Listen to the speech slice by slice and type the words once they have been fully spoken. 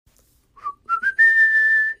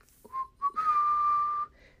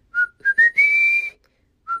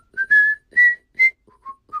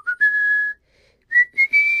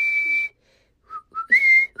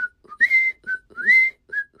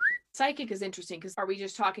psychic is interesting because are we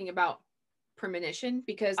just talking about premonition?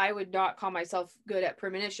 Because I would not call myself good at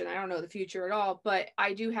premonition. I don't know the future at all, but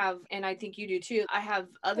I do have, and I think you do too, I have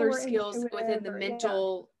other skills within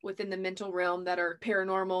within the mental realm that are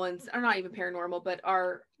paranormal and are not even paranormal, but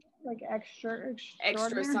are like extra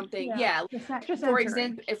something. Yeah. For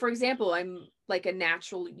example, I'm like a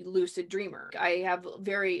natural lucid dreamer. I have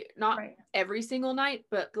not every single night,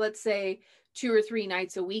 but let's say 2 or 3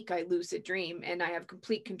 nights a week I lucid dream, and I have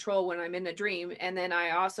complete control when I'm in a dream. And then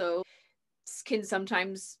I also can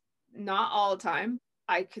sometimes, not all the time,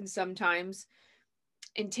 I can sometimes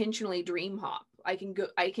intentionally dream hop. I can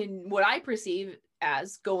what I perceive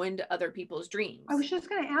as go into other people's dreams. I was just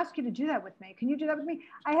going to ask you to do that with me. Can you do that with me?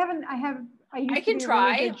 I can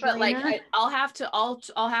try, but like I'll have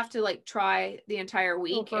to like try the entire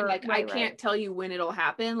week, and like I can't tell you when it'll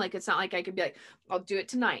happen. Like it's not like I could be like, I'll do it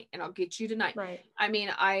tonight and I'll get you tonight. Right. I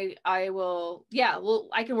mean, I will. Yeah. Well,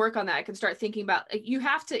 I can work on that. I can start thinking about. You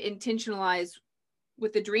have to intentionalize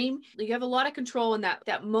with the dream. You have a lot of control in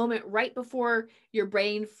that moment right before your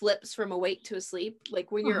brain flips from awake to asleep.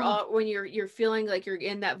 Like when you're feeling like you're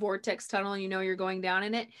in that vortex tunnel and you know you're going down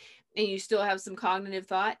in it, and you still have some cognitive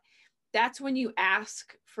thought. That's when you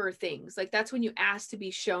ask for things. Like that's when you ask to be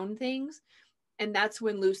shown things. And that's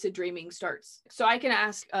when lucid dreaming starts. So I can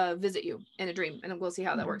visit you in a dream, and we'll see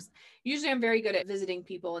how that works. Usually I'm very good at visiting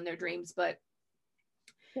people in their dreams, but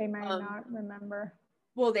they may not remember.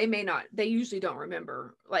 Well, they may not. They usually don't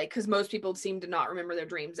remember, like, because most people seem to not remember their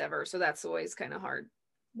dreams ever. So that's always kind of hard.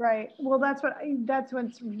 Right. Well, that's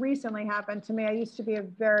what's recently happened to me. I used to be a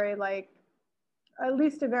very at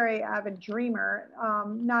least a very avid dreamer.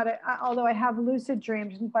 Although I have lucid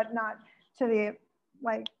dreams, but not to the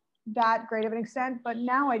that great of an extent. But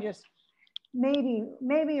now I just maybe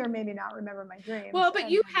or maybe not remember my dreams. Well,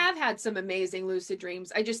 but you have had some amazing lucid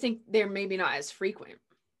dreams. I just think they're maybe not as frequent.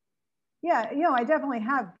 Yeah, I definitely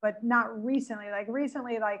have, but not recently. Like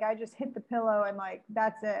recently, I just hit the pillow and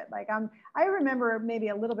that's it. I remember maybe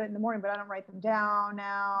a little bit in the morning, but I don't write them down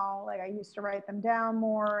now. Like I used to write them down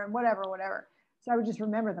more and whatever. So I would just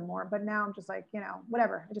remember them more. But now I'm just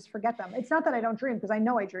whatever. I just forget them. It's not that I don't dream, because I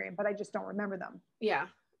know I dream, but I just don't remember them. Yeah.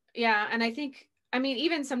 Yeah. And I think,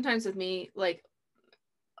 even sometimes with me, like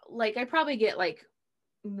I probably get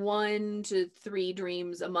 1 to 3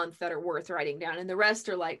 dreams a month that are worth writing down. And the rest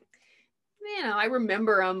are I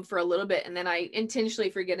remember them for a little bit, and then I intentionally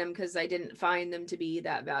forget them because I didn't find them to be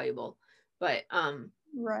that valuable. But,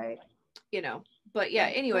 right. But yeah,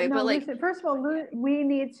 anyway, first of all, we really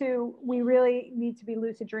need to be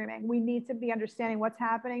lucid dreaming. We need to be understanding what's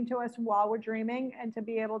happening to us while we're dreaming, and to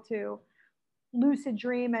be able to lucid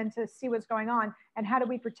dream and to see what's going on, and how do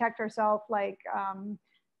we protect ourselves,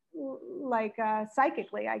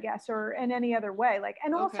 psychically, I guess, or in any other way.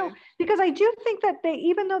 And also because I do think that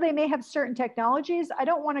even though they may have certain technologies, I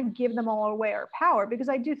don't want to give them all away, our power, because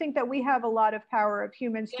I do think that we have a lot of power of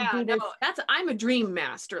humans to do this. I'm a dream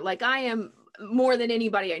master. I am more than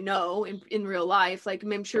anybody I know in real life.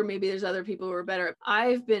 I'm sure maybe there's other people who are better.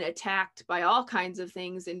 I've been attacked by all kinds of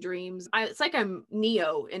things in dreams. It's like I'm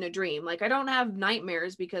Neo in a dream. I don't have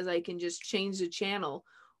nightmares because I can just change the channel,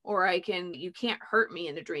 or you can't hurt me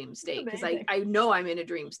in a dream state, because I know I'm in a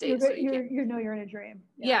dream state. You're in a dream.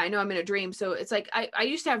 Yeah, I know I'm in a dream. So it's I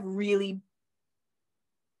used to have really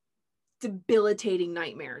debilitating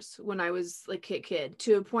nightmares when I was a kid,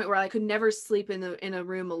 to a point where I could never sleep in a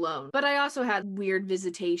room alone. But I also had weird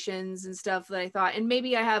visitations and stuff that I thought, and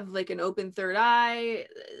maybe I have an open third eye.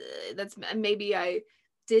 Maybe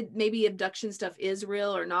abduction stuff is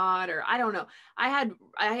real or not, or I don't know. I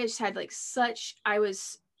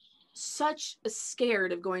was such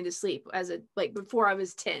scared of going to sleep before I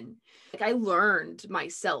was 10. I learned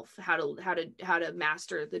myself how to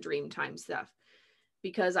master the dream time stuff,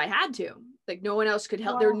 because I had to. No one else could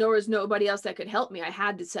help. There was nobody else that could help me. I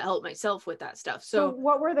had to help myself with that stuff. So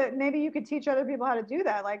maybe you could teach other people how to do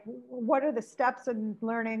that. What are the steps in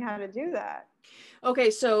learning how to do that? Okay,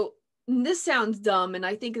 so this sounds dumb, and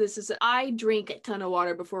I think I drink a ton of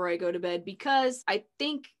water before I go to bed, because I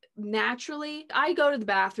think naturally I go to the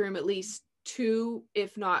bathroom at least 2,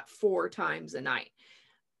 if not 4 times a night.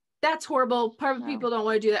 That's horrible. People don't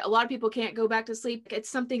want to do that. A lot of people can't go back to sleep. It's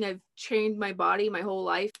something I've trained my body my whole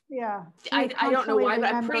life. Yeah. I don't know why,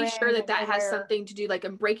 but I'm pretty sure that has something to do,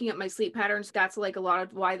 I'm breaking up my sleep patterns. That's a lot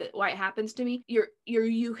of why it happens to me.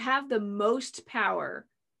 You have the most power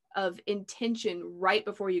of intention right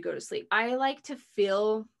before you go to sleep. I like to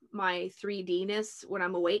feel my 3D-ness when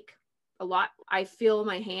I'm awake a lot. I feel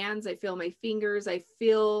my hands, I feel my fingers, I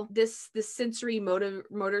feel this sensory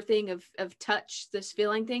motor thing of touch, this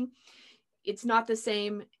feeling thing. It's not the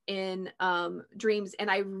same in dreams. And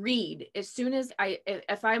I read as soon as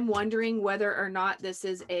if I'm wondering whether or not this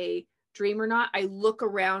is a dream or not, I look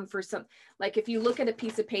around for some, like if you look at a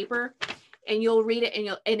piece of paper and you'll read it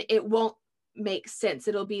and it won't make sense.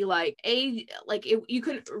 It'll be like you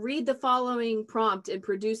could read the following prompt and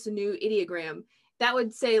produce a new ideogram. That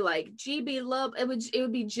would say like GB love. It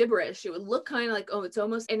would be gibberish. It would look kind of like, oh, it's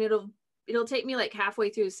almost, and it'll take me like halfway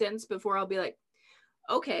through a sentence before I'll be like,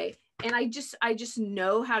 okay. And I just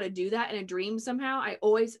know how to do that in a dream somehow. I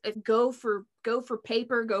always go for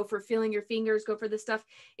paper, go for feeling your fingers, go for this stuff.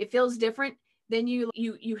 It feels different. Then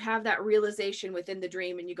you have that realization within the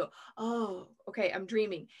dream and you go, oh, okay, I'm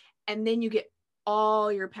dreaming. And then you get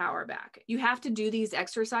all your power back. You have to do these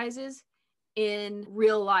exercises in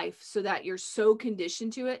real life so that you're so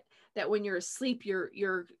conditioned to it that when you're asleep,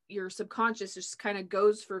 your subconscious just kind of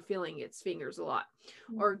goes for feeling its fingers a lot,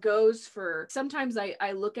 or goes for, sometimes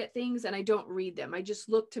I look at things and I don't read them. I just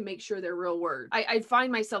look to make sure they're real words. I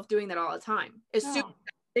find myself doing that all the time. As soon as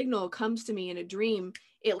that signal comes to me in a dream,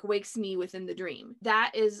 it wakes me within the dream.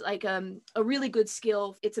 That is like a really good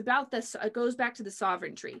skill. It's about this, it goes back to the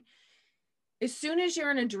sovereignty. As soon as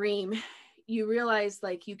you're in a dream, you realize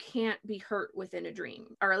like you can't be hurt within a dream,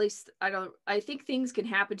 or at least I think things can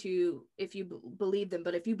happen to you if you believe them,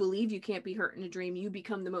 but if you believe you can't be hurt in a dream, you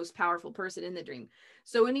become the most powerful person in the dream.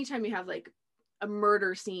 So anytime you have like a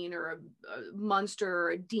murder scene or a monster or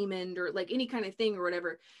a demon or like any kind of thing or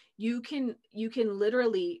whatever, you can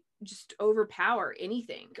literally just overpower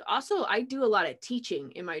anything. Also, I do a lot of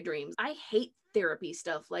teaching in my dreams. I hate therapy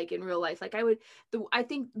stuff like in real life. Like I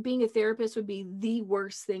think being a therapist would be the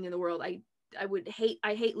worst thing in the world. I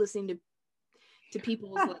hate listening to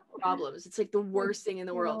people's like, problems. It's like the worst thing in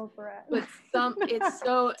the world. But some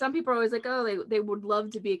people are always like, oh, they would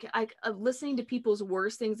love to be like listening to people's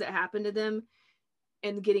worst things that happen to them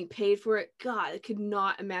and getting paid for it. God, I could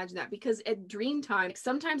not imagine that, because at dream time,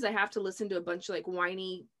 sometimes I have to listen to a bunch of like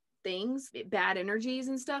whiny things, bad energies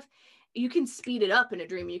and stuff. You can speed it up in a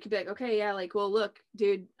dream. You could be like, okay, yeah, like, well, look,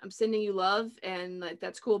 dude, I'm sending you love and like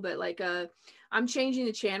that's cool, but like I'm changing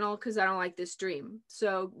the channel because I don't like this dream.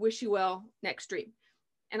 So wish you well next dream.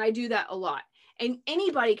 And I do that a lot. And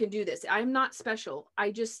anybody can do this. I'm not special.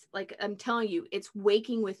 I just, like, I'm telling you, it's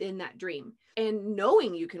waking within that dream and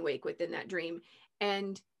knowing you can wake within that dream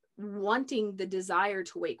and wanting the desire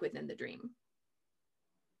to wake within the dream.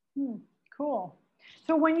 Cool.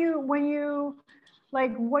 So when you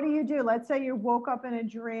like, what do you do? Let's say you woke up in a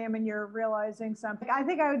dream and you're realizing something. I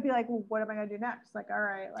think I would be like, well, what am I going to do next? Like, all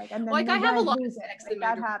right. Like, and then like I have a lot of sex in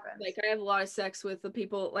that happens. Like I have a lot of sex with the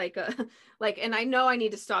people like, and I know I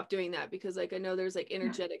need to stop doing that because like, I know there's like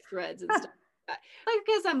energetic threads and stuff.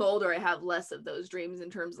 Like as I'm older, I have less of those dreams in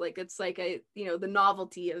terms like it's like the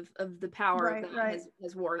novelty of the power of that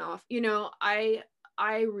has worn off.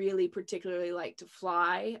 I really particularly like to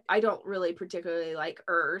fly. I don't really particularly like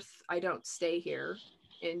Earth. I don't stay here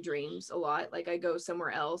in dreams a lot. Like I go somewhere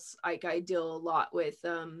else. Like I deal a lot with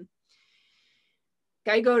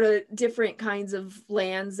I go to different kinds of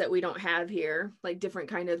lands that we don't have here, like different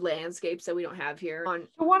kind of landscapes that we don't have here.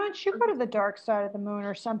 So why don't you go to the dark side of the moon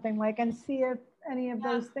or something, like, and see if any of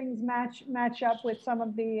those things match up with some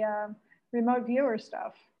of the remote viewer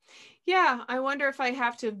stuff. Yeah, I wonder if I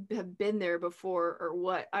have to have been there before or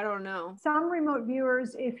what. I don't know. Some remote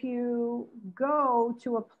viewers, if you go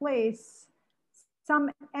to a place, some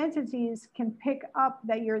entities can pick up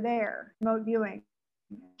that you're there, remote viewing,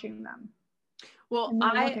 watching them. Well,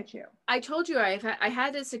 I told you I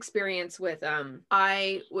had this experience with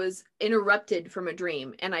I was interrupted from a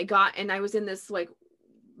dream, and I was in this like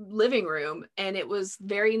living room, and it was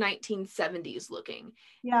very 1970s looking.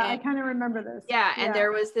 Yeah, I kind of remember this. Yeah, and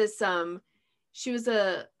there was this she was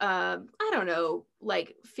a I don't know,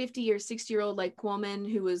 like 50 or 60-year-old like woman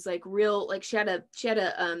who was like real, like she had a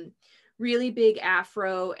really big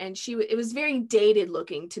afro, and it was very dated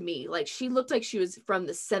looking to me. Like she looked like she was from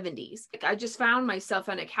the 70s. Like I just found myself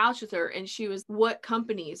on a couch with her, and she was, what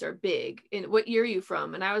companies are big and what year are you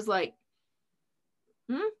from? And I was like,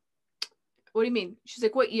 what do you mean? She's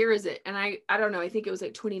like, what year is it? And I don't know, I think it was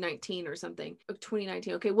like 2019 or something.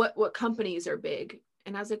 2019. Okay, what companies are big?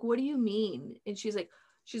 And I was like, what do you mean? And she's like,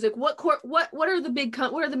 what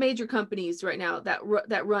are the major companies right now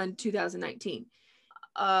that run 2019?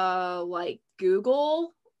 Like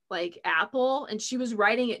Google, like Apple. And she was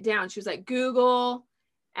writing it down. She was like, Google,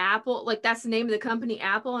 Apple, like that's the name of the company,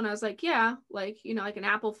 Apple. And I was like, yeah, like, like an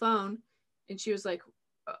Apple phone. And she was like,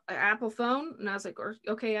 an Apple phone? And I was like,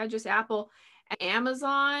 okay, I just Apple. And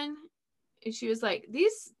Amazon. And she was like,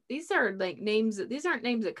 these are like names, these aren't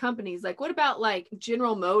names of companies. Like, what about like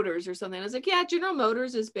General Motors or something? I was like, yeah, General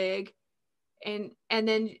Motors is big. And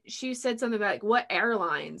then she said something about like, what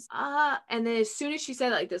airlines? And then as soon as she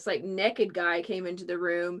said, like, this like naked guy came into the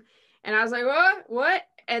room, and I was like, what?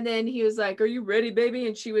 And then he was like, are you ready, baby?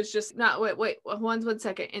 And she was just not, wait, 1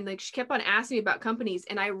 second. And like, she kept on asking me about companies,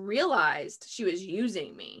 and I realized she was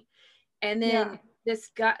using me. And then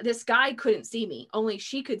this guy couldn't see me, only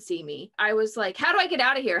she could see me. I was like, how do I get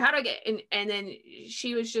out of here? How do I get? And then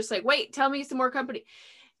she was just like, wait, tell me some more company.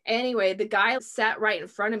 Anyway, the guy sat right in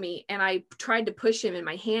front of me, and I tried to push him, and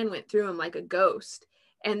my hand went through him like a ghost.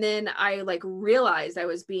 And then I like realized I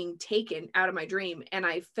was being taken out of my dream, and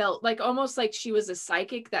I felt like almost like she was a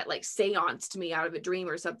psychic that like seanced me out of a dream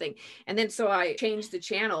or something. And then so I changed the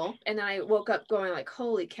channel, and then I woke up going like,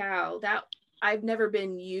 holy cow, that I've never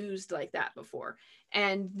been used like that before.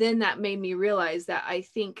 And then that made me realize that I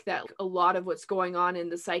think that a lot of what's going on in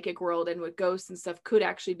the psychic world and with ghosts and stuff could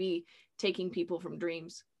actually be taking people from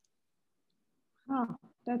dreams. Oh,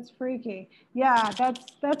 that's freaky. Yeah,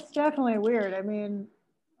 that's definitely weird. I mean,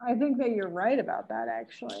 I think that you're right about that,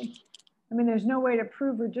 actually. I mean, there's no way to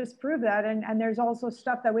prove or disprove that. And there's also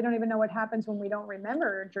stuff that we don't even know what happens when we don't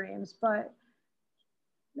remember dreams. But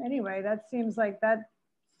anyway, that seems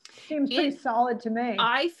pretty solid to me.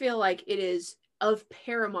 I feel like it is of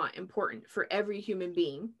paramount importance for every human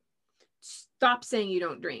being. Stop saying you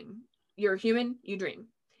don't dream. You're a human, you dream.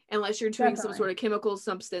 Unless you're doing some sort of chemical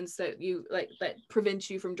substance that you like that prevents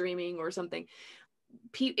you from dreaming or something.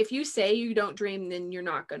 If you say you don't dream, then you're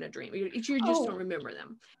not going to dream. You just don't remember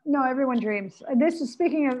them. No, everyone dreams. This is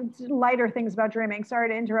speaking of lighter things about dreaming. Sorry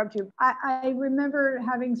to interrupt you. I remember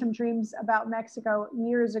having some dreams about Mexico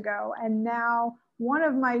years ago, and now one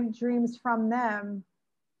of my dreams from them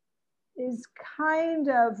is kind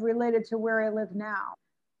of related to where I live now.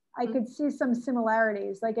 I could see some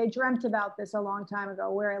similarities. Like I dreamt about this a long time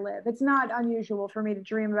ago where I live. It's not unusual for me to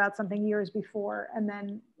dream about something years before and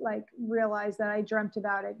then like realize that I dreamt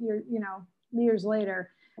about it years later.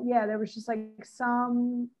 Yeah, there was just like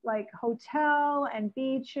some like hotel and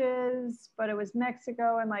beaches, but it was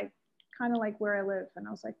Mexico and like kind of like where I live. And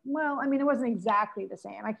I was like, well, I mean, it wasn't exactly the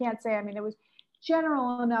same. I can't say, I mean, it was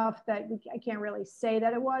general enough that I can't really say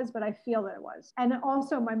that it was, but I feel that it was. And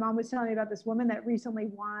also my mom was telling me about this woman that recently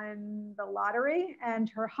won the lottery, and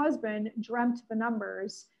her husband dreamt the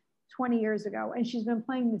numbers 20 years ago. And she's been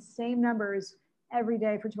playing the same numbers every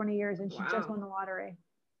day for 20 years. And she just won the lottery.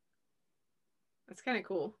 That's kind of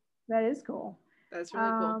cool. That is cool. That's really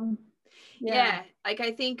cool. Yeah. Like I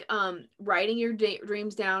think writing your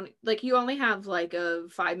dreams down, like you only have like a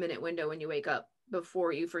 5-minute window when you wake up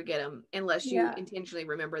before you forget them, unless you intentionally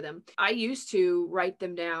remember them. I used to write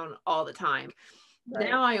them down all the time. Right.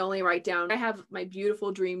 Now I only write down, I have my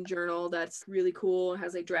beautiful dream journal that's really cool. It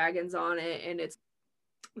has like dragons on it, and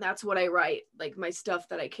that's what I write, like my stuff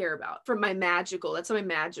that I care about that's my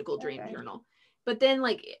magical dream journal. But then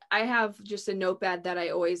like I have just a notepad that I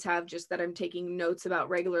always have, just that I'm taking notes about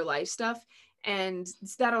regular life stuff, and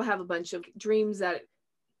that'll have a bunch of dreams that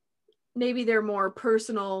maybe they're more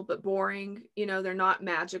personal but boring, they're not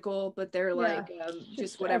magical, but they're like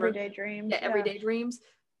just whatever everyday dreams. Everyday dreams.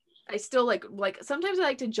 I still like sometimes I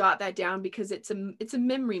like to jot that down because it's a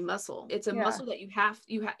memory muscle. It's a muscle that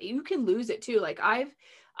you can lose it too. Like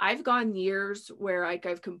I've gone years where like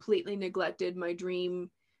I've completely neglected my dream.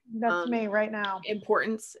 That's me right now.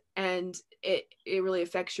 Importance, and it really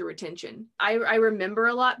affects your retention. I remember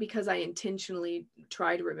a lot because I intentionally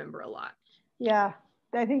try to remember a lot. Yeah,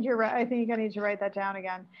 I think you're right. I think I need to write that down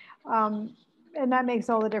again. And that makes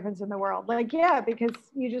all the difference in the world. Like, yeah, because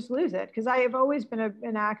you just lose it. Because I have always been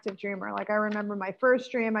an active dreamer. Like I remember my first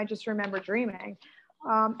dream, I just remember dreaming.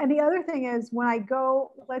 And the other thing is when I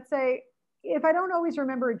go, let's say, if I don't always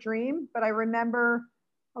remember a dream, but I remember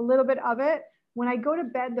a little bit of it, when I go to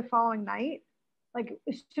bed the following night, like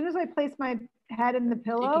as soon as I place my head in the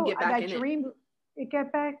pillow, that dream, it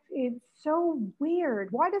get back. It's so weird.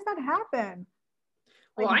 Why does that happen?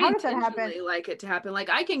 Like, well, how does that happen? Like it to happen. Like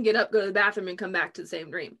I can get up, go to the bathroom, and come back to the same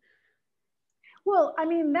dream. Well, I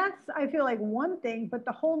mean, that's, I feel like one thing, but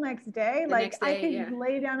the whole next day, I can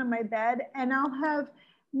lay down in my bed and I'll have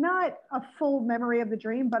not a full memory of the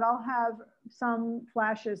dream, but I'll have some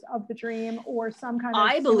flashes of the dream or some kind of.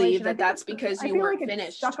 I believe that's because you weren't finished.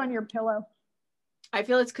 It's stuck on your pillow. I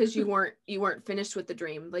feel it's because you weren't finished with the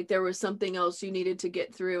dream. Like there was something else you needed to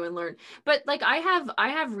get through and learn. But like I have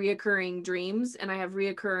reoccurring dreams, and I have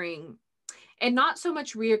reoccurring, and not so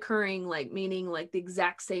much reoccurring like meaning like the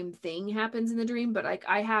exact same thing happens in the dream, but like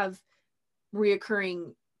I have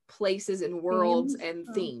reoccurring places and worlds and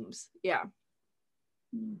themes. Yeah.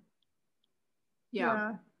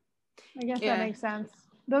 I guess that makes sense.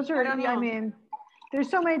 Those are, I mean, There's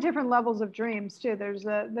so many different levels of dreams too. There's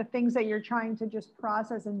the things that you're trying to just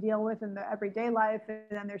process and deal with in the everyday life. And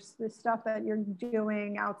then there's the stuff that you're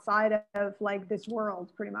doing outside of like this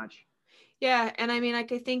world pretty much. Yeah, and I mean,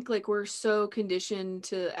 like I think like we're so conditioned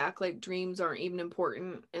to act like dreams aren't even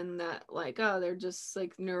important, and that like, oh, they're just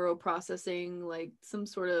like neuroprocessing, like some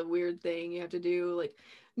sort of weird thing you have to do. Like,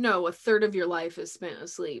 no, a third of your life is spent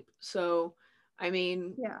asleep. So, I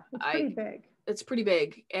mean, Yeah, it's pretty big. It's pretty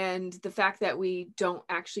big, and the fact that we don't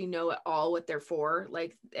actually know at all what they're for,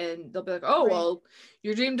 like, and they'll be like, oh, Right. well,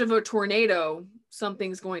 you dreamed of a tornado,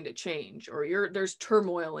 something's going to change, or there's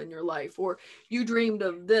turmoil in your life, or you dreamed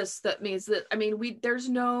of this, that means that, I mean, there's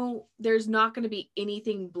not going to be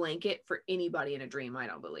anything blanket for anybody in a dream, I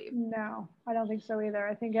don't believe. No, I don't think so either.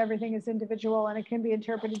 I think everything is individual and it can be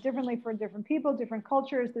interpreted differently for different people, different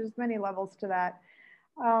cultures. There's many levels to that.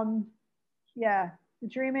 Yeah,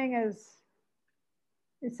 dreaming is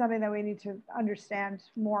something that we need to understand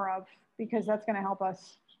more of, because that's going to help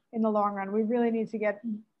us in the long run. We really need to get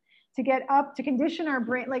up, to condition our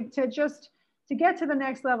brain, like to get to the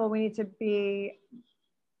next level. We need to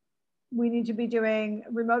be doing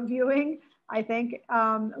remote viewing, I think,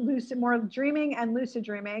 more dreaming and lucid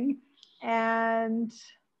dreaming. And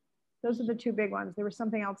those are the two big ones. There was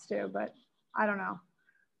something else too, but I don't know.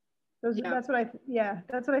 That's what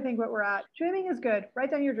I think what we're at. Dreaming is good.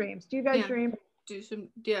 Write down your dreams. Do you guys dream? Do some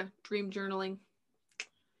dream journaling.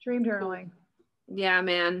 Dream journaling. Yeah,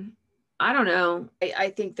 man. I don't know. I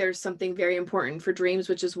think there's something very important for dreams,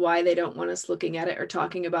 which is why they don't want us looking at it or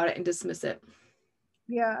talking about it and dismiss it.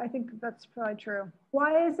 Yeah, I think that's probably true.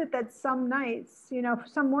 Why is it that some nights,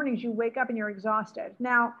 some mornings you wake up and you're exhausted?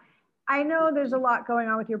 Now, I know there's a lot going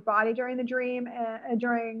on with your body during the dream,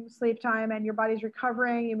 during sleep time, and your body's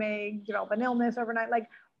recovering. You may develop an illness overnight. Like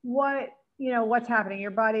what's happening?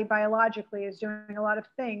 Your body biologically is doing a lot of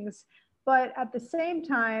things. But at the same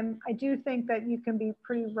time, I do think that you can be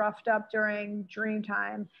pretty roughed up during dream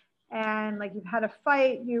time. And like you've had a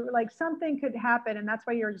fight, something could happen, and that's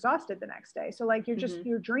why you're exhausted the next day. So like you're just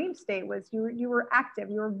your dream state was you were active.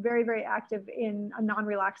 You were very, very active in a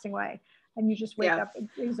non-relaxing way. And you just wake up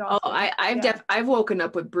exhausted. Oh, I've woken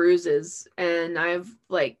up with bruises, and I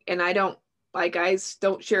don't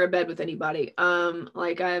share a bed with anybody.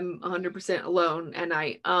 Like I'm 100% alone at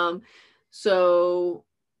night.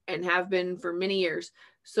 And have been for many years.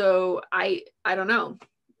 So I don't know.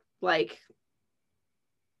 Like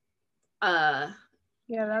yeah,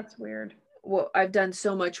 that's weird. Well, I've done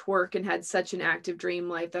so much work and had such an active dream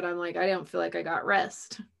life that I'm like, I don't feel like I got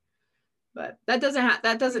rest. But that's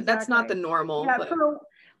not the normal. Yeah,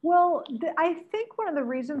 I think one of the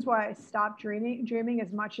reasons why I stopped dreaming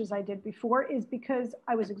as much as I did before is because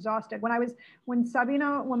I was exhausted. When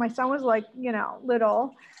my son was like,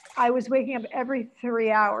 little, I was waking up every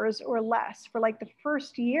 3 hours or less for like the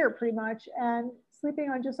first year pretty much, and sleeping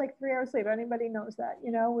on just like 3 hours sleep. Anybody knows that,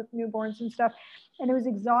 with newborns and stuff. And it was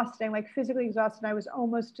exhausting, like physically exhausted. I was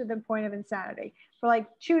almost to the point of insanity. For like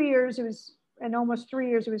 2 years, and almost 3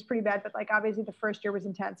 years, it was pretty bad, but like obviously the first year was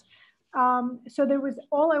intense. So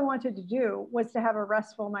all I wanted to do was to have a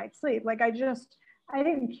restful night's sleep. Like I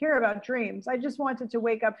didn't care about dreams. I just wanted to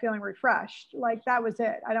wake up feeling refreshed. Like that was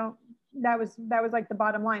it. That was like the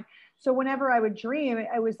bottom line. So whenever I would dream,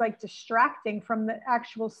 it was like distracting from the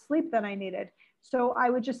actual sleep that I needed. So I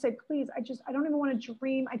would just say, please, I don't even want to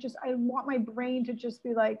dream. I want my brain to just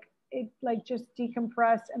be like, just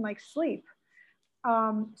decompress and like sleep.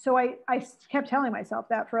 So I kept telling myself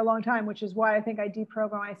that for a long time, which is why I think I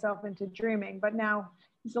deprogrammed myself into dreaming. But now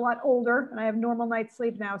he's a lot older and I have normal night's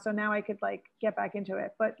sleep now. So now I could like get back into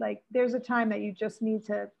it. But like, there's a time that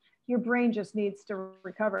your brain just needs to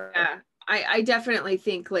recover. Yeah, I definitely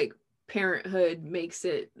think like parenthood makes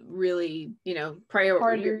it really, dream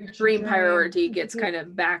priority gets kind of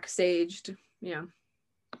backstaged. Yeah.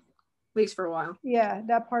 At least for a while. Yeah,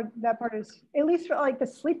 that part is, at least for like the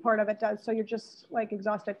sleep part of it does. So you're just like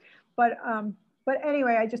exhausted. But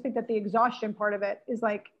anyway, I just think that the exhaustion part of it is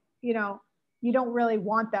like, you don't really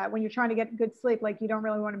want that when you're trying to get good sleep. Like you don't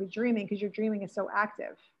really want to be dreaming because your dreaming is so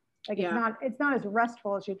active. Like it's not as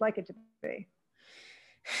restful as you'd like it to be.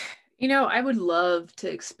 I would love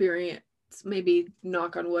to experience, maybe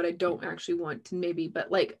knock on wood, I don't actually want to maybe,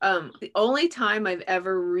 but like the only time I've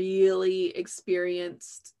ever really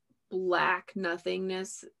experienced black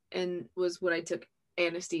nothingness and was when I took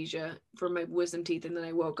anesthesia for my wisdom teeth, and then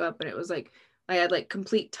I woke up and it was like I had like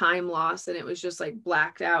complete time loss and it was just like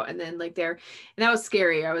blacked out, and then like there, and that was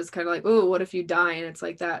scary. I was kind of like, oh, what if you die? And it's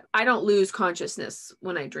like that. I don't lose consciousness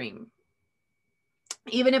when I dream.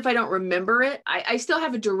 even if I don't remember it, I still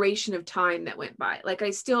have a duration of time that went by. Like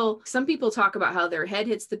some people talk about how their head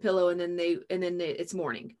hits the pillow and then it's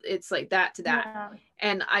morning. It's like that to that. Yeah.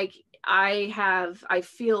 And I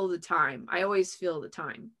feel the time. I always feel the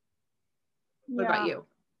time. What about you?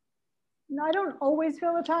 No, I don't always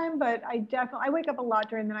feel the time, but I wake up a lot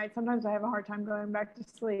during the night. Sometimes I have a hard time going back to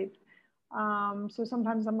sleep. So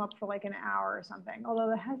sometimes I'm up for like an hour or something,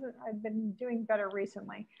 although I've been doing better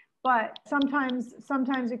recently. But sometimes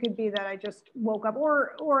it could be that I just woke up,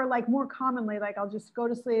 or like more commonly, like I'll just go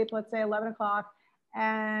to sleep, let's say 11 o'clock.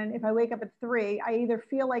 And if I wake up at 3, I either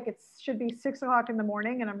feel like it should be 6 o'clock in the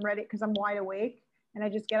morning and I'm ready because I'm wide awake. And I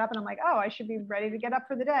just get up and I'm like, oh, I should be ready to get up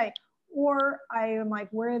for the day. Or I am like,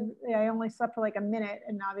 I only slept for like a minute.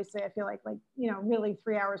 And obviously I feel like, really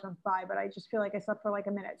 3 hours went by, but I just feel like I slept for like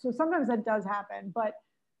a minute. So sometimes that does happen, but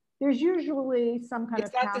there's usually some kind Is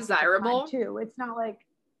of that desirable too. It's not like,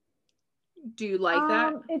 do you like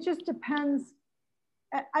that? It just depends.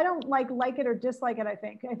 I don't like it or dislike it. I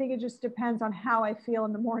think it just depends on how I feel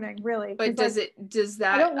in the morning, really. But does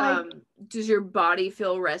your body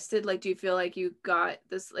feel rested? Like, do you feel like you got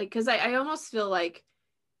this? Like, because I almost feel like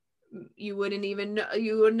you wouldn't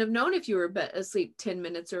have known if you were asleep 10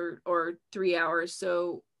 minutes or 3 hours.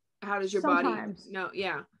 So how does your body know?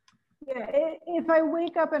 Yeah. Yeah, if I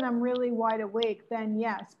wake up and I'm really wide awake, then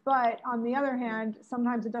yes. But on the other hand,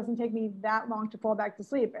 sometimes it doesn't take me that long to fall back to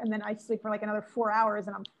sleep. And then I sleep for like another 4 hours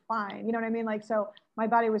and I'm fine. You know what I mean? Like, so my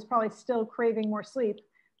body was probably still craving more sleep,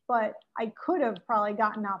 but I could have probably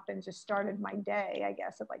gotten up and just started my day, I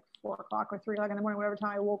guess, at like 4 o'clock or 3 o'clock in the morning, whatever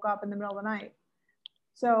time I woke up in the middle of the night.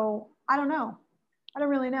 So I don't know. I don't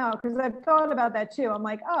really know, because I've thought about that too. I'm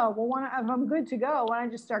like, oh, well, if I'm good to go, why don't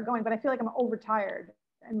I just start going? But I feel like I'm overtired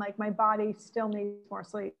and like my body still needs more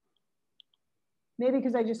sleep. Maybe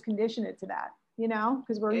because I just condition it to that,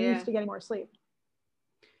 because we're used to getting more sleep.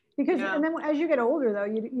 Because, and then as you get older though,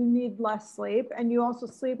 you need less sleep, and you also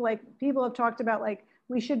sleep, like people have talked about, like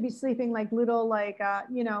we should be sleeping like little, like,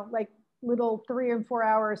 like little 3 and 4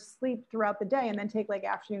 hours sleep throughout the day, and then take like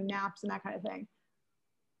afternoon naps and that kind of thing.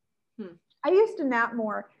 I used to nap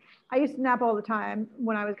more. I used to nap all the time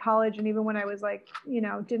when I was college, and even when I was like,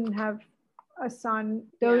 didn't have a son.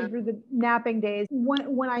 Those were the napping days.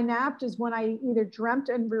 When I napped is when I either dreamt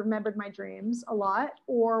and remembered my dreams a lot,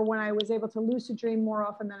 or when I was able to lucid dream more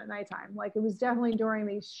often than at nighttime. Like, it was definitely during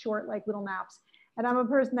these short, like little naps. And I'm a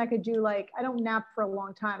person that could do, like, I don't nap for a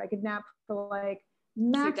long time. I could nap for like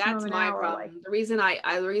maximum that's an my hour. problem. Like, the reason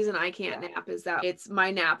I can't nap is that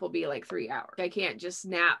my nap will be like 3 hours. I can't just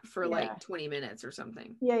nap for like 20 minutes or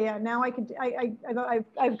something. Yeah. Now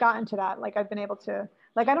I've gotten to that. Like, I've been able to,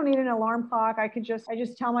 like, I don't need an alarm clock. I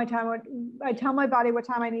just tell my time. I tell my body what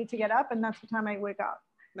time I need to get up, and that's the time I wake up.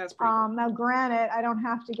 That's pretty cool. Now, granted, I don't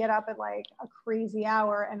have to get up at like a crazy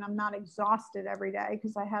hour, and I'm not exhausted every day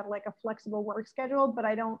because I have like a flexible work schedule, but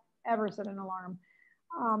I don't ever set an alarm.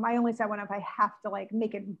 I only set one if I have to like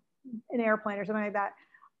make it an airplane or something like that.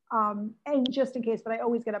 And just in case, but I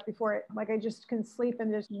always get up before it. Like, I just can sleep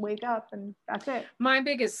and just wake up, and that's it. My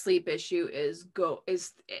biggest sleep issue is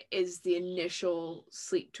the initial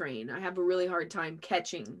sleep train. I have a really hard time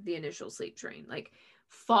catching the initial sleep train. Like,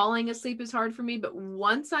 falling asleep is hard for me, but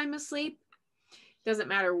once I'm asleep, doesn't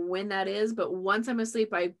matter when that is, but once I'm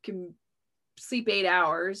asleep, I can sleep 8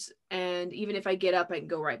 hours, and even if I get up, I can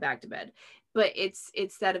go right back to bed. But it's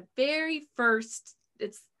that very first,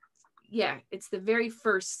 it's the very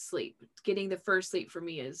first sleep. Getting the first sleep for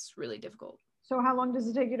me is really difficult. So how long does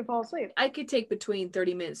it take you to fall asleep? I could take between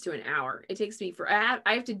 30 minutes to an hour. It takes me I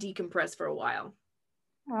have to decompress for a while.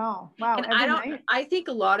 Oh, wow. And I think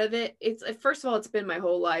a lot of it, first of all, it's been my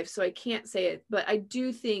whole life, so I can't say it, but I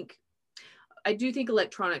do think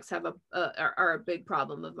electronics are a big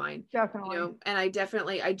problem of mine. Definitely. And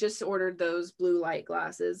I just ordered those blue light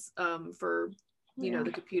glasses for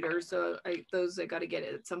the computer. So I got to get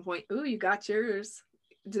it at some point. Ooh, you got yours.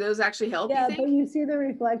 Do those actually help? Yeah, you think? But you see the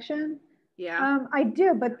reflection? Yeah. I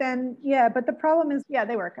do, but then, but the problem is,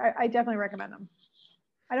 they work. I definitely recommend them.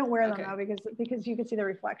 I don't wear them though, because you can see the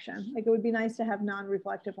reflection. Like, it would be nice to have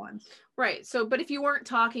non-reflective ones. Right. So, but if you weren't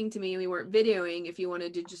talking to me and we weren't videoing, if you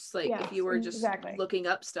wanted to just if you were just looking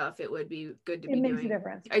up stuff, it would be good to be doing. It makes a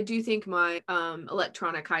difference. I do think my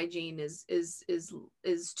electronic hygiene is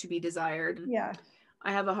to be desired. Yeah.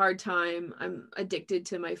 I have a hard time. I'm addicted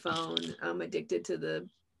to my phone. I'm addicted to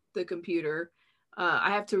the computer.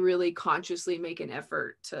 I have to really consciously make an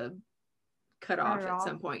effort to cut off at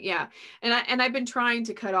some point. Yeah. And I've been trying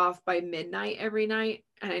to cut off by midnight every night.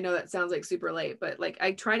 And I know that sounds like super late, but like,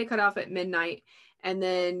 I try to cut off at midnight, and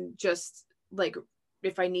then just like,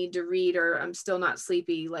 if I need to read or I'm still not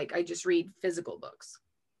sleepy, like, I just read physical books.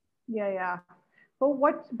 Yeah.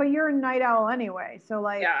 But you're a night owl anyway. So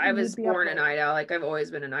like, Yeah, I was you'd be up born a late. night owl. Like I've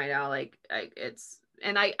always been a night owl.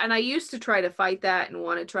 And I used to try to fight that and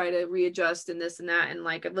want to try to readjust and this and that. And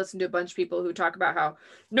like I've listened to a bunch of people who talk about how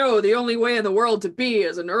no, the only way in the world to be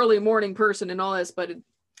is an early morning person and all this, but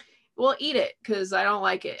well, eat it because I don't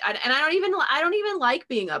like it. And I don't even like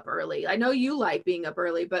being up early. I know you like being up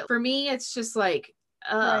early, but for me, it's just like,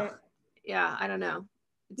 Right. yeah, I don't know.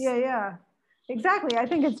 Yeah. Exactly. I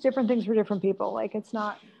think it's different things for different people. Like it's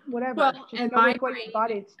not whatever. Well, Just and go with what your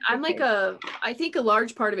body dictates. I think a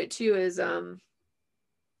large part of it too is I'm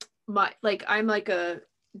like a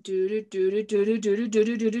do do do do do do do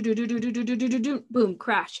do do do do do do do do do do do boom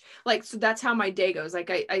crash. Like so that's how my day goes. Like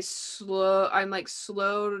I'm like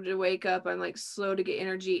slow to wake up, I'm like slow to get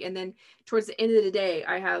energy, and then towards the end of the day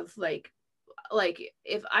I have like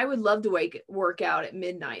if I would love to work out at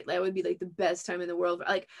midnight, that would be like the best time in the world.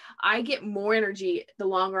 Like I get more energy the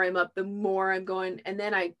longer I'm up, the more I'm going, and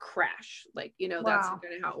then I crash. Like, that's Wow.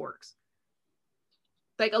 kind of how it works.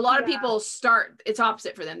 Like a lot of people start, it's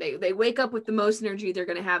opposite for them. They wake up with the most energy they're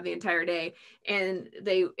going to have the entire day, and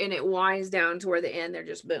it winds down toward the end. They're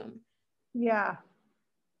just boom. Yeah.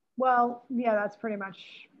 Well, yeah, that's pretty much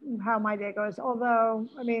how my day goes. Although,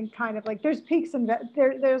 I mean, kind of like there's peaks and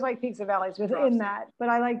there's like peaks and valleys within that. But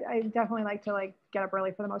I definitely like to like get up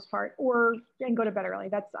early for the most part, and go to bed early.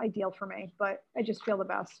 That's ideal for me. But I just feel the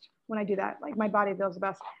best when I do that. Like my body feels the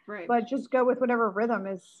best. Right. But just go with whatever rhythm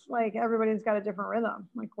is. Like everybody's got a different rhythm.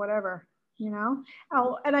 Like whatever,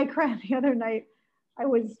 Oh, and I cried the other night.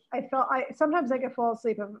 Sometimes I could fall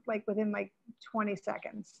asleep like within like 20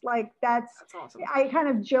 seconds. Like that's awesome. I kind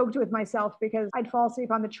of joked with myself because I'd fall asleep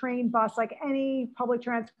on the train, bus, like any public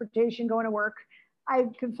transportation going to work. I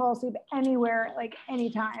could fall asleep anywhere, like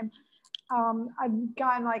anytime. I've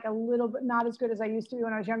gotten like a little bit, not as good as I used to be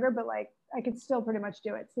when I was younger, but like I could still pretty much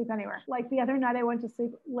do it, sleep anywhere. Like the other night I went to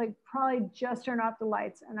sleep, like probably just turned off the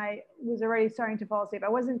lights and I was already starting to fall asleep. I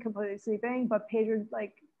wasn't completely sleeping, but Pedro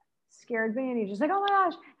like scared me and he's just like, oh my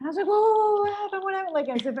gosh. And I was like, whoa, what happened? Like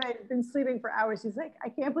as if I'd been sleeping for hours. He's like, I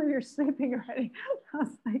can't believe you're sleeping already. I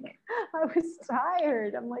was like, I was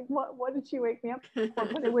tired. I'm like, what did she wake me up for?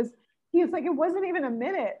 But he was like, it wasn't even a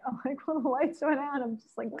minute. I'm like, well, the lights went out. I'm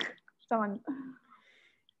just like, done.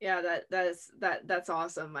 Yeah, that's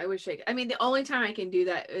awesome. I mean, the only time I can do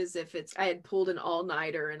that is if I had pulled an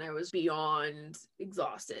all-nighter and I was beyond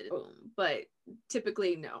exhausted. But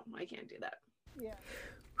typically, no, I can't do that. Yeah.